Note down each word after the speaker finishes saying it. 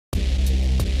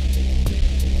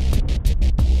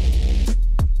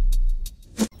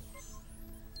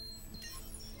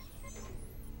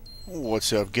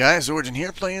What's up, guys? Origin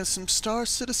here, playing some Star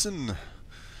Citizen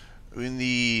in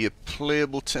the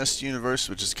playable test universe,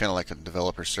 which is kind of like a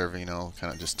developer server, you know,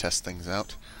 kind of just test things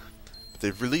out. But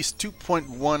they've released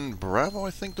 2.1 Bravo, I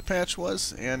think the patch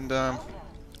was, and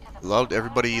allowed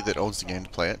everybody that owns the game to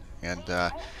play it. And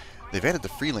they've added the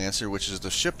Freelancer, which is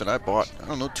the ship that I bought, I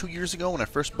don't know, 2 years ago when I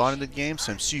first bought into the game.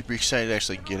 So I'm super excited to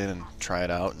actually get in and try it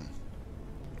out and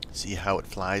see how it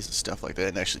flies and stuff like that,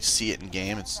 and actually see it in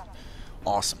game. It's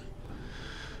awesome.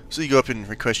 So you go up and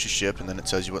request your ship, and then it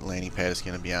tells you what landing pad it's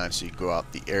going to be on. So you go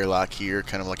out the airlock here,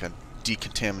 kind of like a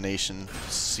decontamination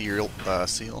seal.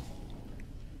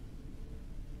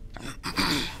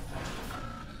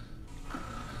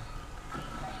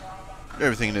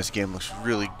 Everything in this game looks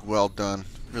really well done,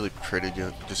 really pretty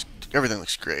good. Just everything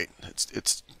looks great.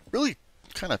 It's really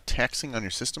kind of taxing on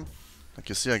your system. Like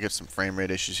you see, I get some frame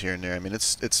rate issues here and there. I mean,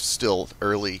 it's still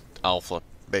early alpha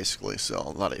basically, so a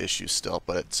lot of issues still,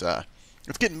 but it's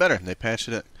getting better. They patch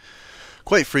it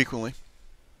quite frequently.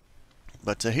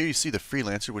 But here you see the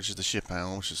Freelancer, which is the ship I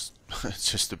own, which is it's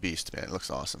just a beast, man. It looks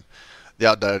awesome.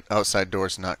 The outside door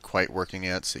is not quite working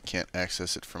yet, so you can't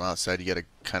access it from outside. You got to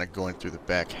kind of go in through the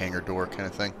back hangar door kind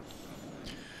of thing.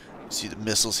 You see the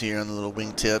missiles here on the little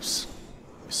wingtips.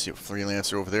 You see a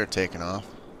Freelancer over there taking off.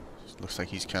 Looks like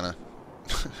he's kind of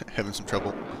having some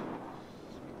trouble.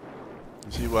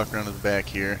 So you walk around to the back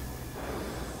here.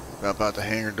 About the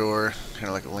hangar door, kind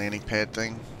of like a landing pad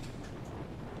thing.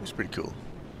 It's pretty cool.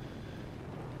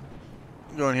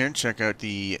 Go in here and check out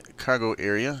the cargo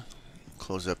area.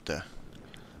 Close up the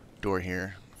door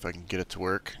here, if I can get it to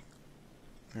work.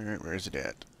 Alright, where is it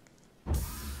at?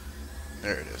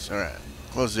 There it is. Alright,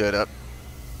 close that up.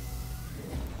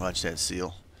 Watch that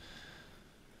seal.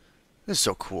 This is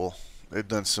so cool. They've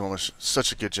done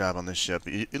such a good job on this ship.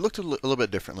 It looked a little bit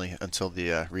differently until they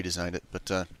redesigned it,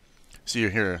 but see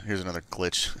here's another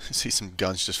glitch. See some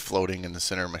guns just floating in the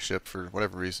center of my ship for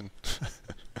whatever reason.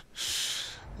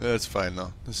 That's fine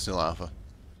though. This is still alpha.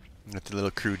 Got the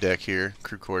little crew deck here,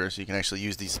 crew quarters. So you can actually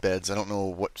use these beds. I don't know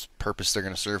what purpose they're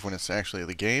going to serve when it's actually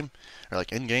the game, or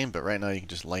like in game, but right now you can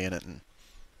just lay in it and,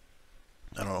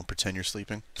 I don't know, pretend you're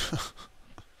sleeping.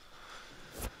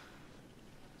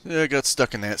 Yeah, I got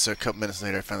stuck in that, so a couple minutes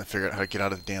later I finally figured out how to get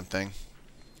out of the damn thing.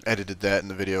 Edited that in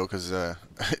the video because it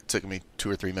took me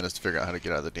 2 or 3 minutes to figure out how to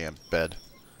get out of the damn bed.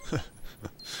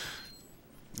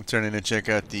 I'm turning and check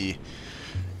out the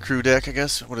crew deck, I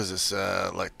guess. What is this?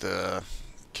 Like the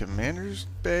commander's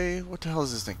bay? What the hell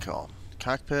is this thing called?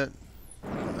 Cockpit?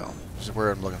 I don't know. There's a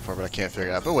word I'm looking for, but I can't figure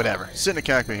it out. But whatever. Sit in the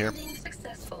cockpit here.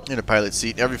 In a pilot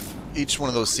seat. Each one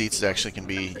of those seats actually can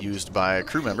be used by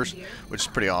crew members, which is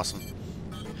pretty awesome.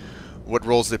 What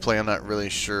roles they play, I'm not really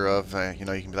sure of. You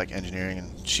know, you can be like engineering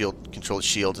and control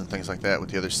shields and things like that with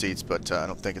the other seats, but I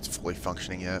don't think it's fully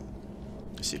functioning yet.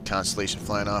 I see a constellation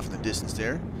flying off in the distance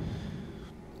there.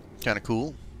 Kind of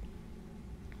cool.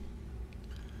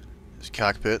 This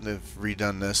cockpit, they've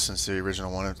redone this since the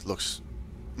original one. It looks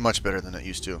much better than it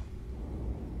used to.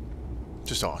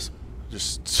 Just awesome.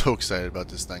 Just so excited about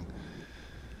this thing.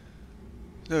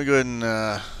 So we go ahead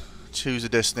and choose a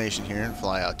destination here and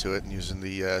fly out to it, and using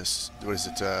the what is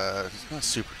it? Not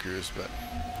super cruise, but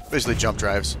basically jump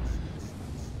drives.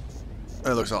 It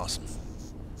looks awesome.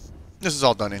 This is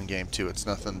all done in game too. It's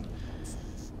nothing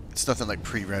like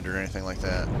pre-rendered or anything like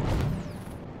that.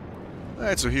 All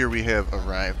right, so here we have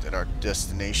arrived at our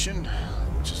destination,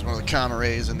 which is one of the comm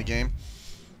arrays in the game.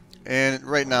 And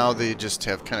right now they just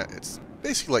have it's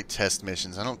basically like test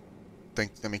missions. I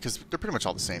mean, because they're pretty much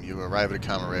all the same. You arrive at a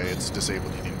comm array, it's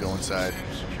disabled, you need to go inside,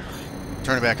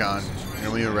 turn it back on,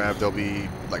 and when you arrive, there'll be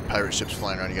like pirate ships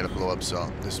flying around, you gotta blow up.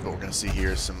 So this is what we're gonna see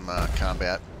here, some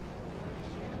combat.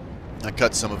 I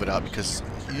cut some of it out because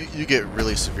you get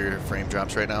really severe frame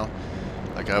drops right now.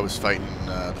 Like I was fighting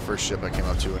the first ship I came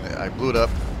up to, and I blew it up,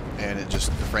 and the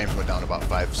frames went down about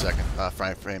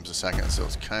 5 frames a second, so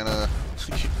it's kind of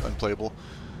unplayable.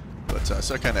 But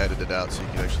so I kind of edited it out so you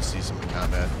can actually see some of the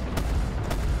combat.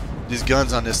 These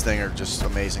guns on this thing are just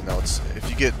amazing though. If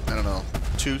you get, I don't know,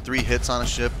 2-3 hits on a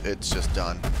ship, it's just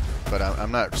done. But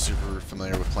I'm not super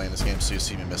familiar with playing this game, so you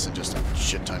see me missing just a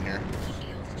shit ton here.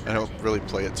 I don't really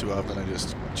play it too often. I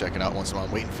just check it out once in a while.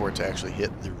 I'm waiting for it to actually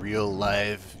hit the real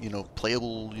live, you know,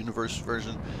 playable universe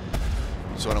version,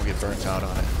 so I don't get burnt out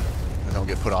on it. I don't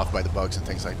get put off by the bugs and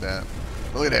things like that.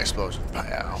 Look at that explosion.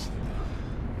 Wow.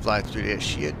 Fly through that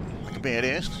shit like a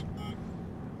badass.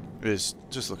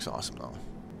 Just looks awesome though.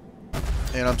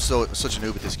 And I'm such a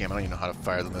noob at this game. I don't even know how to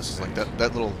fire the missiles. Like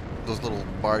those little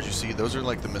bars you see, those are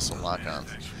like the missile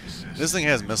lock-ons. This thing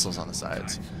has missiles on the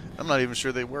sides. I'm not even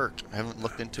sure they worked. I haven't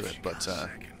looked into it, but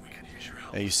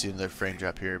you see the frame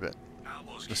drop here, but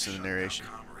Listen to the narration.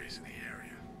 In the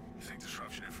area. I think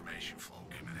disruption information flow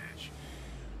came an edge.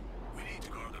 We need to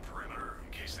guard the perimeter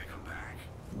in case they come back.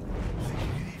 I think you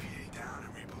can deviate down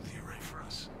and reboot the array for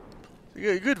us.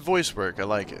 Good voice work. I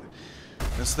like it.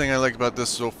 That's the thing I like about this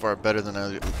so far, better than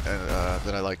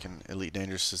I like in Elite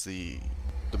Dangerous, is the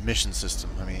mission system.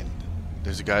 I mean,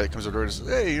 there's a guy that comes over and says,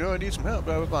 "Hey, you know, I need some help."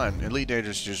 Blah blah blah. And Elite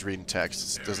Dangerous, you're just reading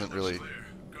text. It doesn't really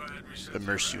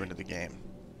immerse you into the game.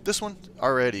 This one,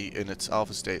 already in its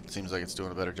alpha state, seems like it's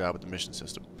doing a better job with the mission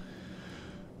system.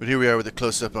 But here we are with a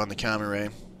close-up on the comm array,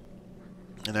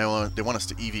 and they want us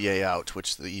to EVA out,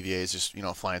 which the EVA is just, you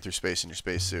know, flying through space in your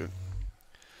spacesuit.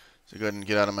 So go ahead and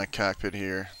get out of my cockpit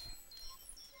here,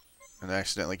 and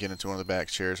accidentally get into one of the back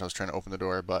chairs. I was trying to open the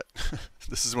door, but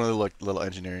this is one of the little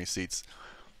engineering seats,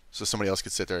 so somebody else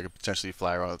could sit there. I could potentially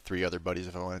fly around with 3 other buddies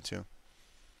if I wanted to.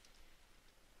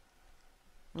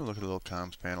 We'll look at the little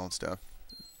comms panel and stuff.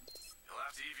 You'll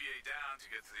have to EVA down to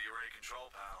get to the array control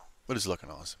panel. But it's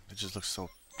looking awesome. It just looks so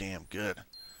damn good.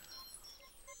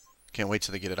 Can't wait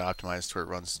till they get it optimized to where it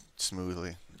runs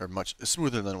smoothly, or much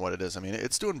smoother than what it is. I mean,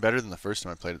 it's doing better than the first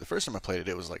time I played it. The first time I played it,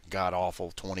 it was like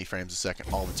god-awful, 20 frames a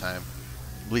second all the time.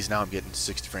 At least now I'm getting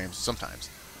 60 frames sometimes.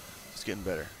 It's getting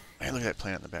better. Man, look at that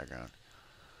planet in the background.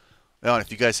 Oh, and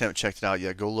if you guys haven't checked it out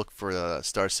yet, go look for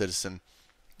Star Citizen.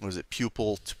 What is it?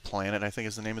 Pupil to Planet, I think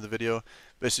is the name of the video.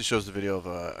 Basically shows the video of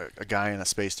a guy in a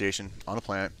space station on a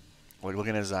planet, like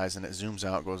looking at his eyes, and it zooms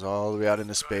out, goes all the way out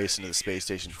into space, into the space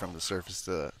station from the surface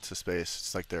to space.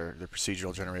 It's like their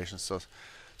procedural generation, so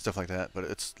stuff like that. But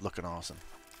it's looking awesome.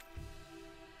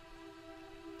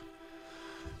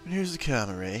 And here's the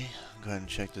comm array. Go ahead and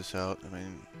check this out. I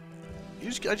mean, I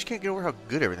just can't get over how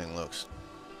good everything looks.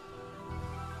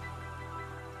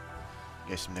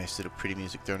 Got some nice little pretty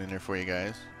music thrown in there for you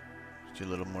guys. Get a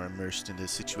little more immersed in the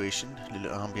situation, a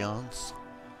little ambiance.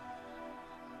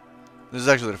 This is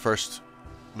actually the first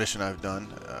mission I've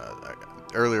done.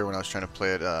 Earlier when I was trying to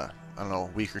play it, I don't know,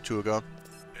 a week or 2 ago,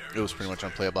 it was pretty much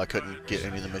unplayable. I couldn't get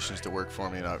any of the missions to work for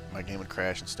me, and my game would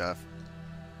crash and stuff.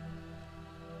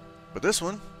 But this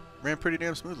one ran pretty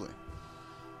damn smoothly.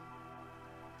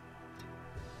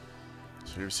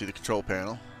 So here we see the control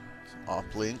panel. Off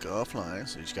blink, offline,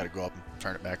 so you just gotta go up and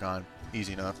turn it back on.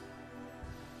 Easy enough.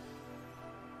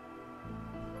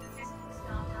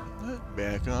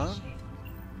 Back on.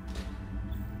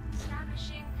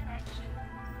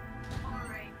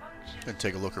 And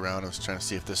take a look around. I was trying to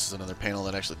see if this is another panel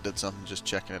that actually did something, just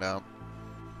checking it out.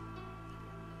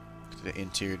 The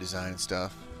interior design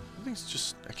stuff. I think it's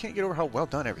just, I can't get over how well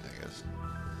done everything is.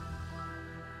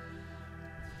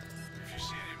 If you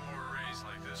see any more arrays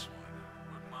like this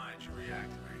one, wouldn't mind you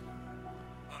reactivate them.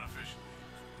 Unofficially,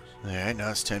 of course. Alright, now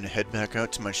it's time to head back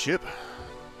out to my ship.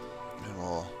 And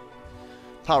we'll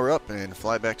power up and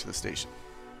fly back to the station.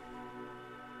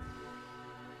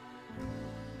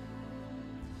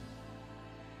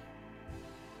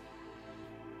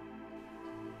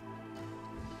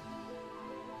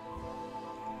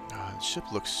 Oh, the ship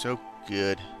looks so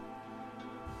good.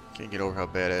 Can't get over how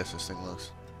badass this thing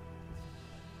looks.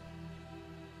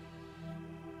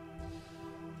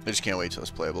 I just can't wait till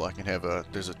it's playable. I can have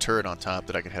there's a turret on top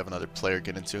that I can have another player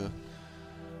get into.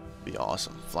 Be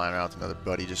awesome. Flying around with another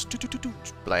buddy, just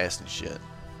blasting shit.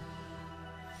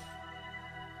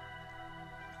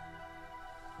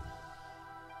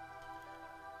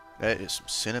 That is some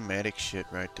cinematic shit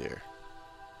right there.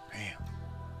 Damn.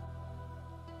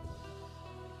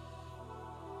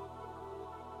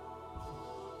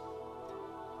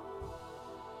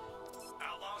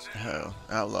 Oh,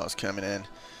 outlaws coming in.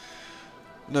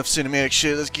 Enough cinematic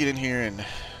shit. Let's get in here and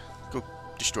go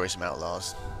destroy some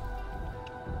outlaws.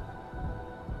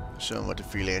 Show them what the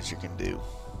Freelancer can do.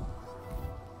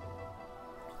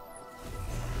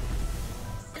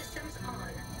 Systems on.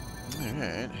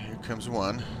 Alright, here comes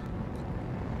one.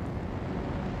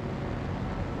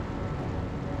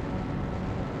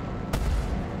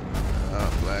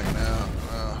 Oh, black now.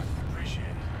 Oh. Appreciate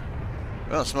it.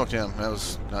 Well, smoked him. That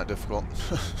was not difficult.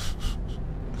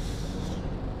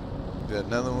 Got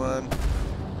another one.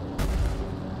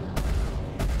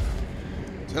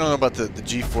 I don't know about the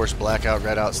G-Force blackout,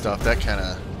 redout stuff. That kind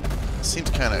of seems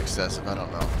kind of excessive. I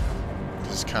don't know.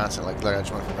 Just constant, like I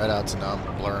just went from redouts and now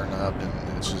I'm blurring up,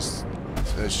 and it's just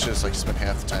like spent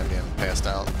half the time being passed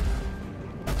out.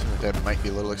 I think that might be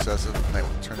a little excessive. Might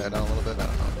want to turn that down a little bit. I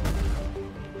don't know.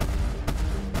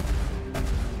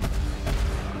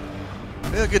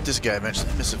 Maybe I'll get this guy eventually.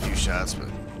 Miss a few shots, but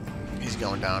he's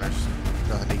going down. There's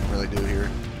nothing he can really do here.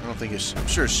 I don't think I'm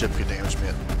sure his ship could damage me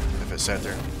if it sat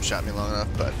there and shot me long enough,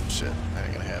 but shit, that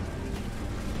ain't gonna happen.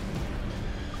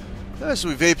 So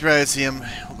we vaporized him.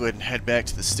 We'll go ahead and head back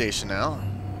to the station now.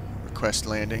 request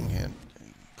landing and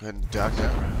go ahead and dock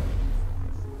now.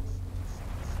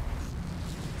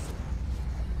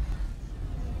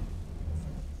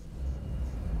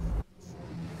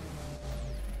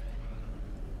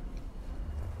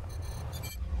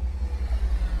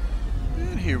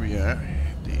 And here we are,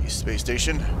 the space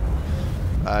station.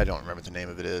 I don't remember what the name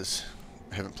of it is.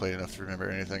 I haven't played enough to remember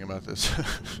anything about this. Combat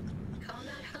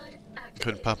HUD activated.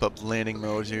 Couldn't pop up landing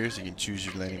modes here, so you can choose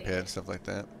your landing pad and stuff like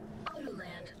that.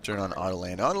 Autoland. Turn on auto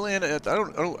land. Auto land.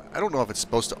 I don't know if it's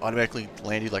supposed to automatically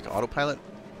land you like autopilot,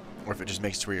 or if it just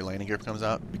makes it to where your landing gear comes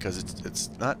out. Because it's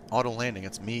not auto landing.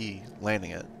 It's me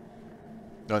landing it.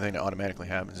 The only thing that automatically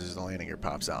happens is the landing gear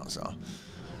pops out. So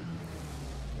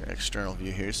external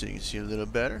view here, so you can see a little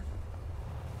better.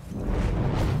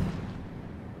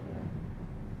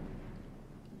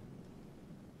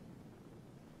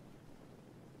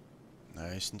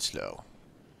 Nice and slow.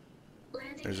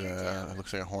 Landing There's gear a, down. it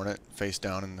looks like a Hornet face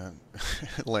down in the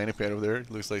landing pad over there.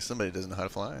 Looks like somebody doesn't know how to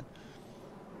fly.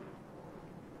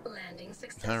 Landing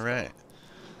successful. Alright.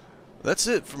 That's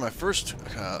it for my first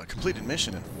completed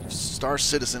mission in Star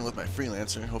Citizen with my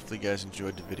Freelancer. Hopefully you guys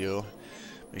enjoyed the video.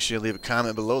 Make sure you leave a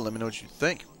comment below. Let me know what you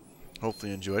think.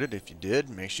 Hopefully you enjoyed it. If you did,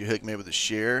 make sure you hook me with a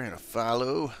share and a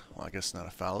follow. Well, I guess not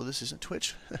a follow. This isn't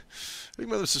Twitch. Hook me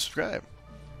with a subscribe.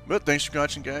 But thanks for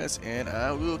watching, guys, and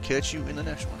I will catch you in the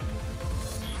next one.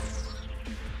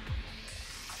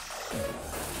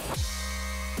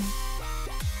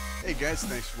 Hey guys,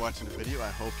 thanks for watching the video. I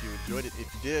hope you enjoyed it.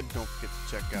 If you did, don't forget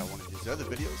to check out one of these other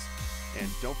videos. And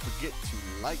don't forget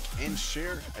to like and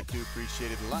share. I do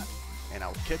appreciate it a lot. And I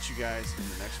will catch you guys in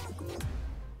the next one.